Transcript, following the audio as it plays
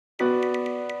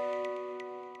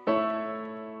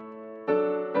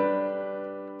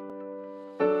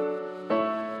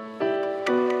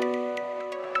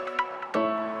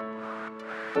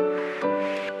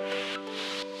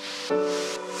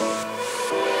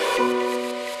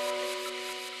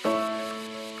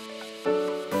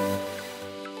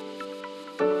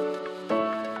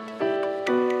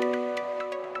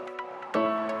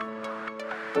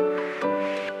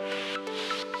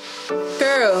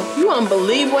won't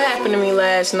believe what happened to me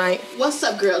last night. What's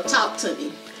up, girl? Talk to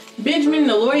me. Benjamin,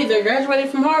 the lawyer that graduated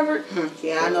from Harvard.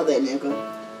 Yeah, I know that nigga.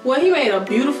 Well, he made a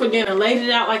beautiful dinner, laid it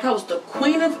out like I was the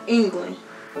Queen of England.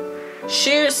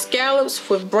 Shared scallops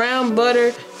with brown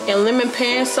butter and lemon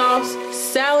pan sauce,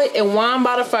 salad, and wine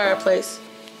by the fireplace.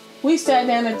 We sat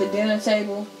down at the dinner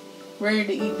table, ready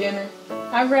to eat dinner.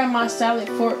 I grabbed my salad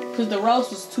fork because the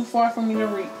roast was too far for me to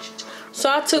reach.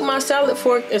 So I took my salad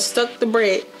fork and stuck the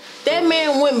bread. That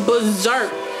man went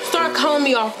berserk, started calling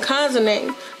me all kinds of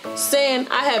names, saying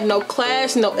I have no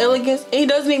class, no elegance, and he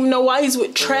doesn't even know why he's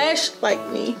with trash like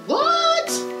me.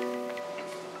 What?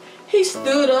 He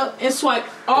stood up and swiped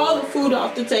all the food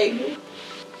off the table.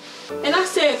 And I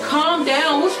said, calm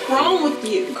down, what's wrong with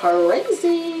you?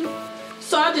 Crazy.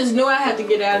 So I just knew I had to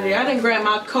get out of there. I didn't grab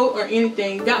my coat or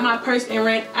anything, got my purse and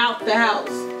ran out the house.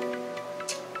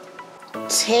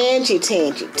 Tangy.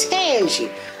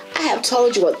 I have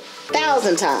told you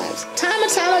 1,000 times, time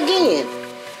and time again,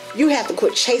 you have to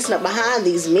quit chasing up behind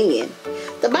these men.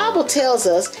 The Bible tells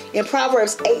us in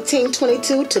Proverbs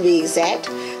 18:22 to be exact,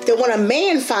 that when a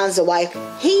man finds a wife,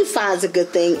 he finds a good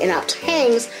thing and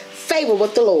obtains favor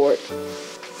with the Lord.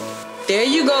 There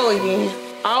you go again.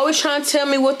 Always trying to tell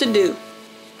me what to do.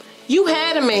 You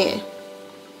had a man.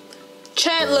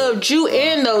 Chad loved you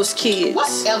and those kids.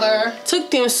 Whatever. Took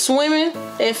them swimming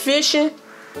and fishing.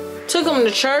 Took them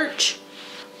to church.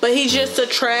 But he's just a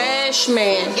trash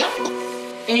man. Yep.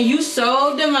 And you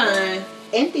so divine.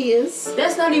 And is.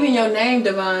 That's not even your name,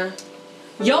 Divine.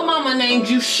 Your mama named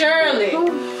you Shirley.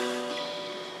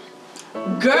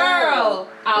 Girl,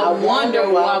 I wonder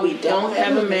why we don't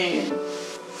have a man.